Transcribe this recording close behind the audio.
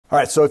All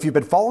right, so if you've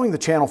been following the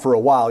channel for a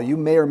while, you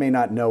may or may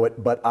not know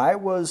it, but I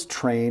was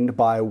trained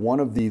by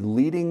one of the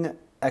leading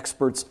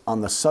experts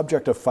on the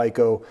subject of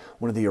FICO,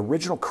 one of the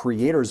original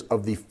creators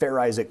of the Fair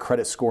Isaac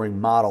credit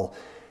scoring model,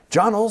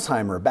 John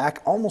Olsheimer,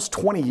 back almost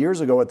 20 years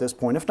ago at this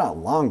point, if not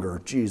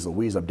longer. Geez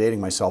Louise, I'm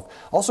dating myself.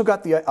 Also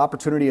got the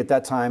opportunity at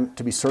that time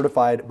to be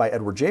certified by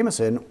Edward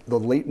Jamison, the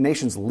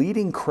nation's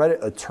leading credit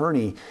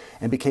attorney,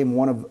 and became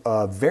one of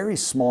a very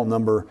small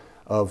number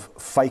of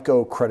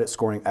FICO credit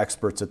scoring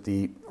experts at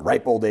the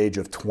ripe old age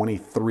of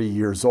 23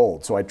 years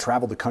old. So I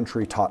traveled the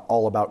country, taught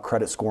all about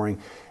credit scoring,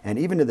 and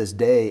even to this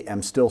day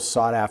am still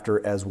sought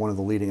after as one of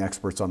the leading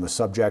experts on the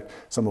subject.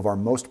 Some of our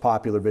most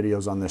popular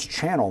videos on this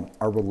channel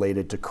are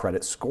related to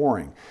credit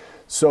scoring.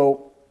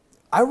 So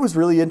I was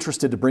really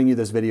interested to bring you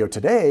this video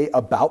today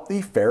about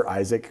the Fair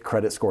Isaac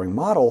credit scoring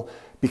model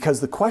because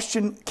the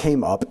question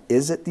came up,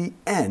 is it the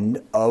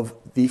end of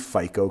the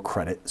FICO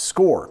credit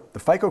score? The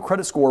FICO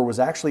credit score was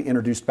actually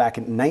introduced back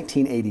in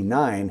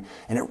 1989,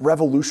 and it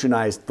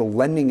revolutionized the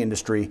lending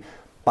industry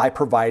by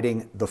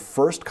providing the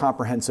first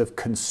comprehensive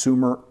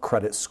consumer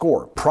credit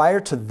score. Prior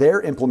to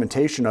their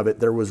implementation of it,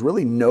 there was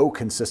really no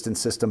consistent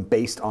system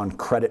based on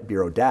credit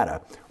bureau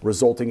data,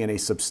 resulting in a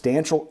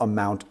substantial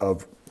amount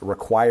of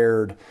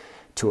required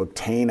to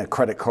obtain a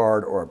credit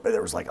card, or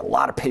there was like a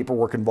lot of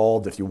paperwork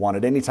involved if you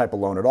wanted any type of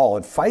loan at all.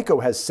 And FICO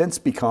has since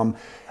become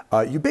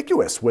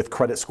ubiquitous with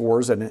credit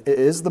scores, and it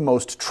is the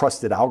most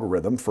trusted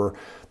algorithm for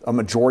a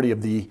majority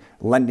of the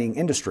lending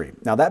industry.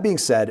 Now, that being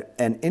said,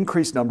 an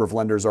increased number of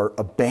lenders are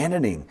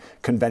abandoning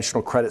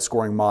conventional credit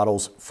scoring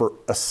models for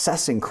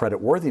assessing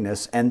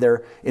creditworthiness, and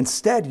they're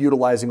instead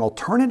utilizing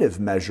alternative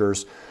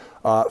measures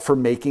for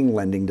making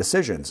lending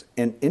decisions.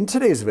 And in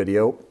today's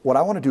video, what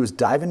I want to do is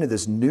dive into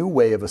this new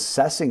way of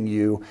assessing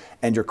you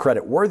and your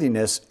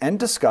creditworthiness and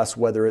discuss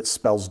whether it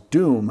spells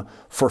doom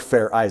for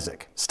Fair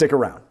Isaac. Stick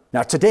around.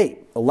 Now, to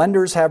date,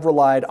 lenders have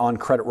relied on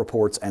credit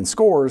reports and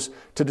scores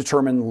to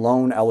determine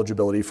loan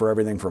eligibility for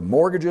everything from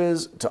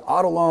mortgages to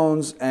auto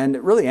loans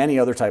and really any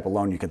other type of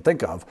loan you can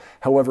think of.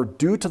 However,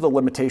 due to the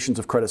limitations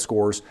of credit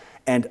scores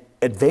and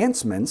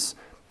advancements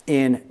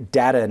in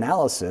data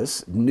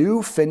analysis,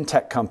 new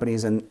fintech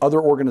companies and other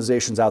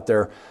organizations out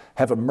there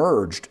have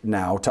emerged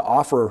now to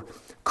offer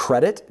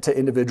credit to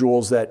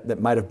individuals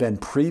that might have been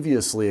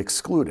previously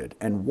excluded.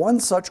 And one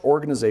such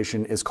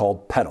organization is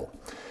called Petal.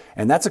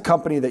 And that's a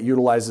company that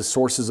utilizes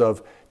sources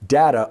of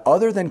data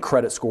other than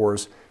credit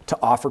scores to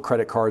offer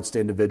credit cards to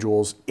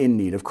individuals in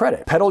need of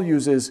credit. Petal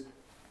uses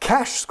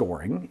cash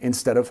scoring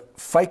instead of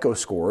FICO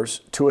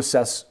scores to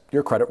assess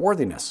your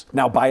creditworthiness.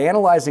 Now, by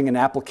analyzing an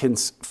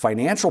applicant's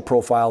financial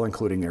profile,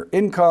 including their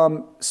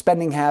income,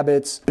 spending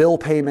habits, bill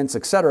payments,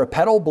 etc.,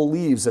 Petal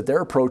believes that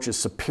their approach is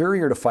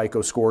superior to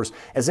FICO scores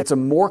as it's a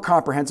more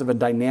comprehensive and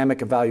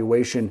dynamic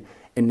evaluation,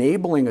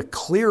 enabling a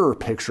clearer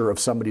picture of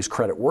somebody's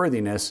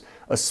creditworthiness,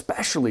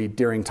 especially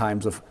during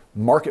times of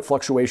market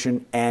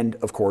fluctuation and,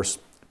 of course,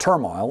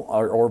 turmoil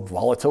or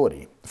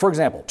volatility. For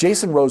example,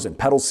 Jason Rosen,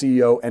 Petal's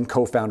CEO and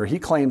co-founder, he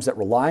claims that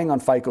relying on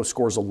FICO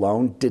scores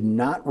alone did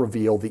not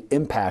reveal the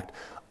impact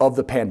of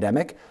the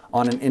pandemic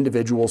on an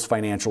individual's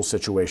financial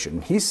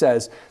situation. He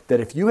says that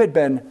if you had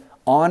been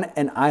on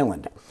an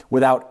island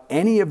without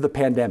any of the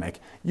pandemic,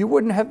 you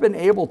wouldn't have been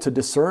able to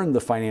discern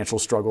the financial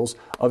struggles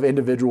of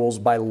individuals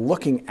by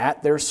looking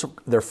at their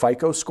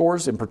FICO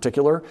scores in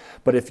particular.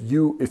 But if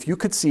you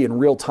could see in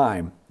real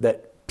time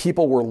that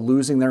people were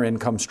losing their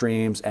income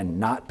streams and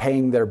not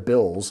paying their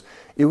bills,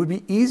 it would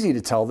be easy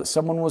to tell that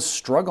someone was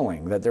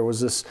struggling, that there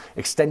was this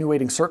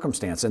extenuating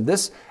circumstance. And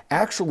this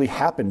actually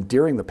happened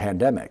during the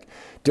pandemic.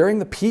 During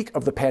the peak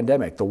of the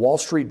pandemic, the Wall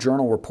Street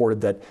Journal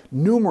reported that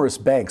numerous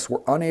banks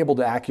were unable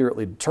to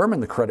accurately determine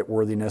the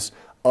creditworthiness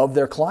of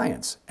their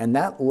clients. And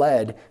that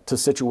led to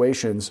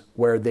situations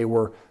where they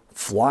were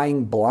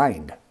flying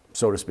blind,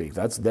 so to speak.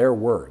 That's their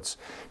words.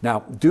 Now,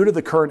 due to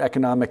the current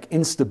economic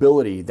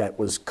instability that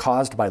was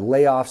caused by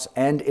layoffs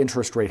and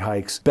interest rate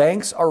hikes,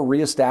 banks are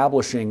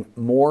reestablishing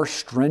more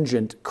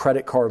stringent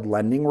credit card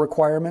lending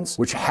requirements,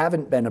 which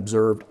haven't been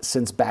observed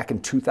since back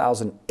in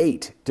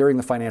 2008 during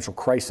the financial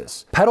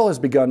crisis. Petal has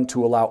begun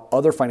to allow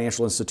other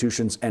financial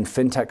institutions and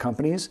fintech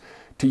companies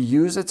to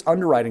use its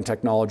underwriting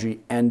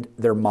technology and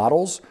their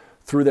models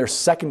through their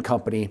second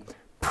company,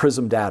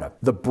 Prism Data.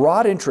 The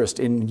broad interest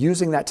in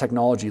using that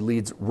technology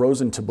leads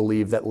Rosen to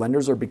believe that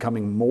lenders are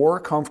becoming more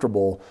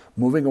comfortable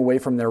moving away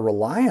from their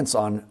reliance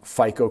on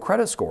FICO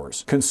credit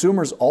scores.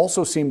 Consumers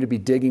also seem to be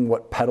digging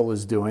what Petal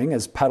is doing,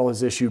 as Petal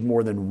has issued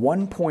more than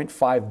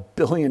 $1.5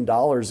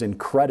 billion in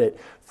credit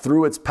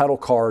through its Petal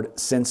card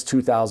since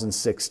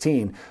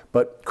 2016.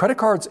 But credit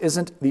cards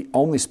isn't the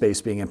only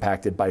space being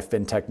impacted by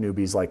fintech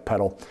newbies like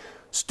Petal.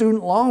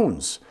 Student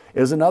loans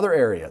is another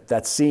area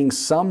that's seeing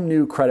some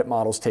new credit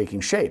models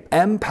taking shape.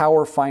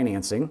 Empower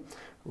Financing,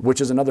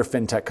 which is another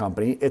fintech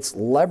company, it's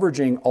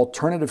leveraging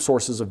alternative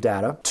sources of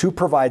data to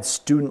provide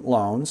student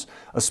loans,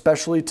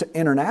 especially to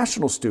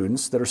international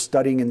students that are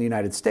studying in the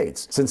United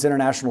States. Since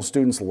international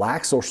students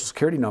lack social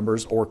security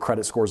numbers or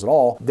credit scores at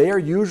all, they are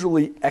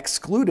usually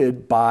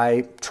excluded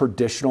by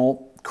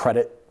traditional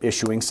credit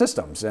issuing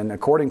systems. And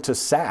according to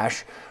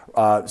Sash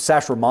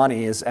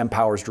Ramani is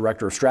Empower's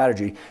director of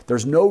strategy,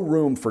 there's no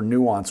room for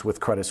nuance with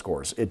credit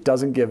scores. It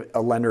doesn't give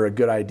a lender a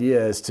good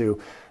idea as to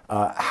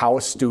how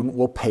a student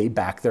will pay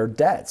back their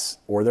debts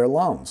or their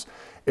loans.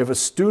 If a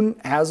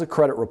student has a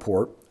credit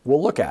report,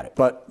 we'll look at it,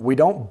 but we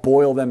don't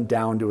boil them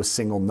down to a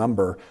single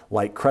number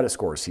like credit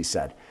scores, he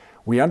said.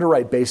 We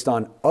underwrite based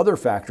on other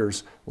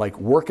factors like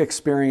work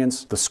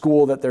experience, the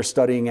school that they're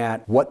studying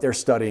at, what they're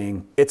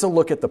studying. It's a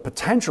look at the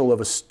potential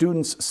of a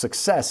student's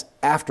success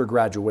after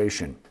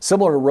graduation.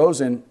 Similar to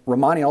Rosen,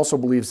 Ramani also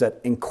believes that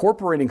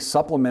incorporating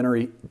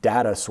supplementary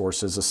data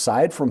sources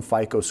aside from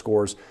FICO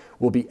scores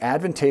will be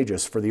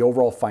advantageous for the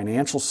overall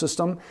financial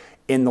system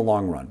in the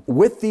long run.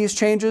 With these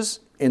changes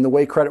in the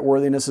way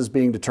creditworthiness is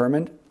being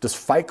determined, does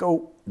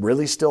FICO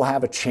really still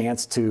have a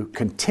chance to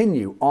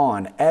continue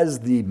on as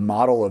the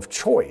model of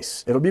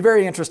choice? It'll be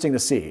very interesting to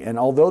see. And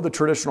although the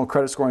traditional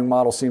credit scoring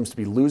model seems to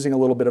be losing a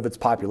little bit of its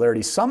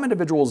popularity, some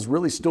individuals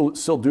really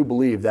still do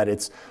believe that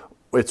it's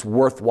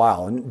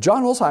worthwhile. And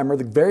John Olsheimer,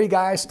 the very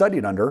guy I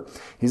studied under,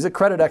 he's a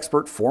credit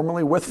expert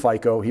formerly with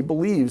FICO. He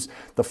believes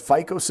the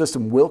FICO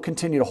system will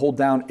continue to hold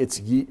down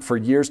for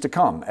years to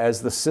come,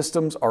 as the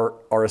systems are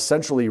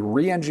essentially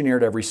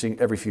re-engineered every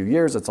few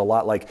years. It's a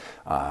lot like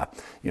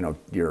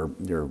your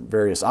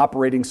various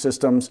operating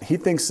systems. He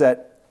thinks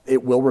that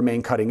it will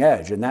remain cutting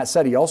edge. And that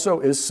said, he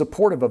also is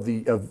supportive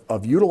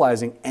of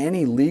utilizing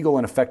any legal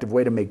and effective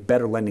way to make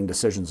better lending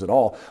decisions at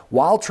all.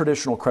 While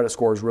traditional credit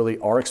scores really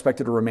are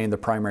expected to remain the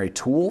primary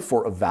tool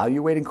for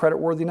evaluating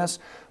creditworthiness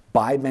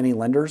by many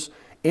lenders,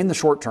 in the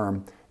short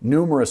term,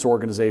 numerous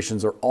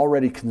organizations are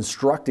already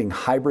constructing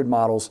hybrid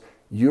models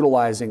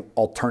utilizing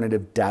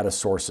alternative data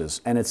sources.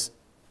 And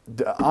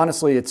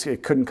honestly,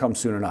 it couldn't come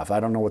soon enough. I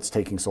don't know what's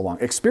taking so long.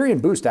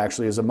 Experian Boost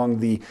actually is among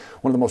one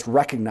of the most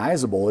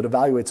recognizable. It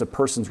evaluates a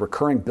person's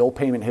recurring bill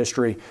payment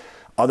history,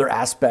 other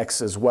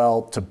aspects as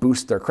well to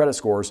boost their credit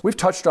scores. We've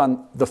touched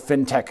on the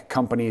fintech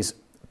companies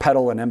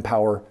Petal and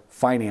Empower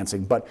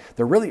financing, but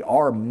there really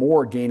are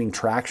more gaining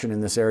traction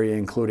in this area,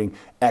 including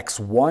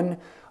X1,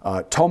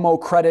 Tomo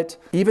Credit.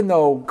 Even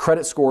though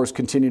credit scores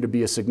continue to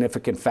be a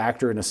significant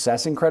factor in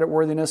assessing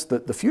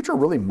creditworthiness, the future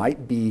really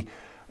might be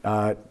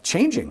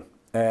changing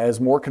as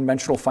more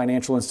conventional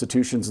financial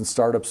institutions and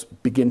startups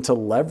begin to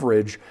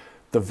leverage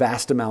the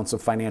vast amounts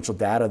of financial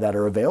data that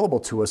are available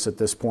to us at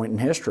this point in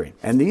history.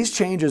 And these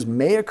changes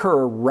may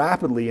occur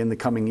rapidly in the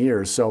coming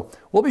years. So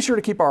we'll be sure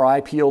to keep our eye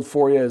peeled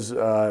for you as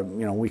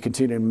we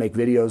continue to make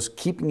videos,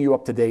 keeping you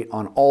up to date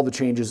on all the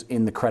changes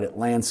in the credit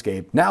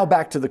landscape. Now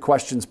back to the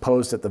questions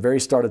posed at the very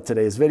start of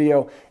today's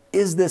video.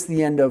 Is this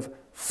the end of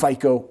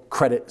FICO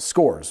credit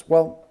scores?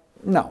 Well,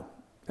 no.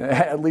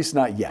 At least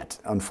not yet,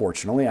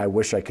 unfortunately. I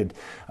wish I could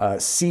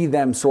see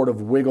them sort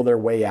of wiggle their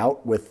way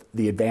out with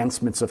the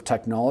advancements of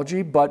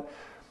technology, but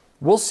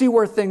we'll see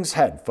where things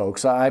head,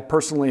 folks. I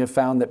personally have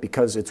found that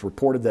because it's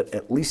reported that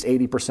at least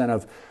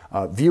 80%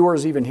 of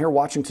viewers even here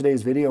watching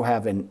today's video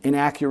have an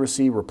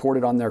inaccuracy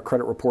reported on their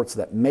credit reports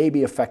that may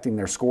be affecting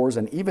their scores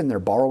and even their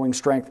borrowing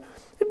strength,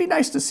 it'd be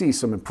nice to see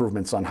some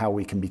improvements on how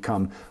we can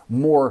become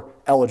more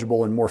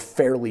eligible and more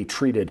fairly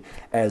treated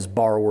as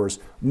borrowers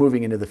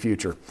moving into the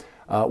future.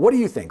 What do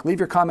you think? Leave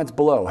your comments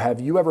below.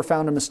 Have you ever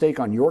found a mistake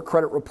on your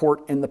credit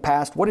report in the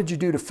past? What did you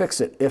do to fix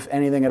it, if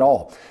anything at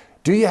all?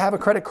 Do you have a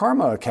Credit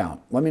Karma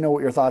account? Let me know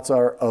what your thoughts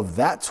are of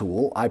that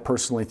tool. I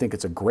personally think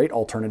it's a great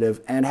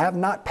alternative and have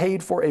not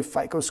paid for a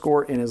FICO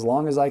score in as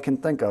long as I can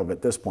think of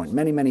at this point,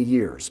 many, many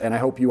years, and I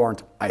hope you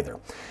aren't either.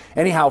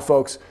 Anyhow,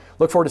 folks,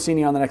 look forward to seeing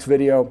you on the next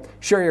video.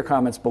 Share your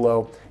comments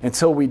below.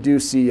 Until we do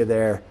see you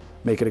there,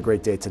 make it a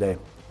great day today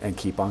and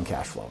keep on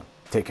cash flowing.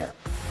 Take care.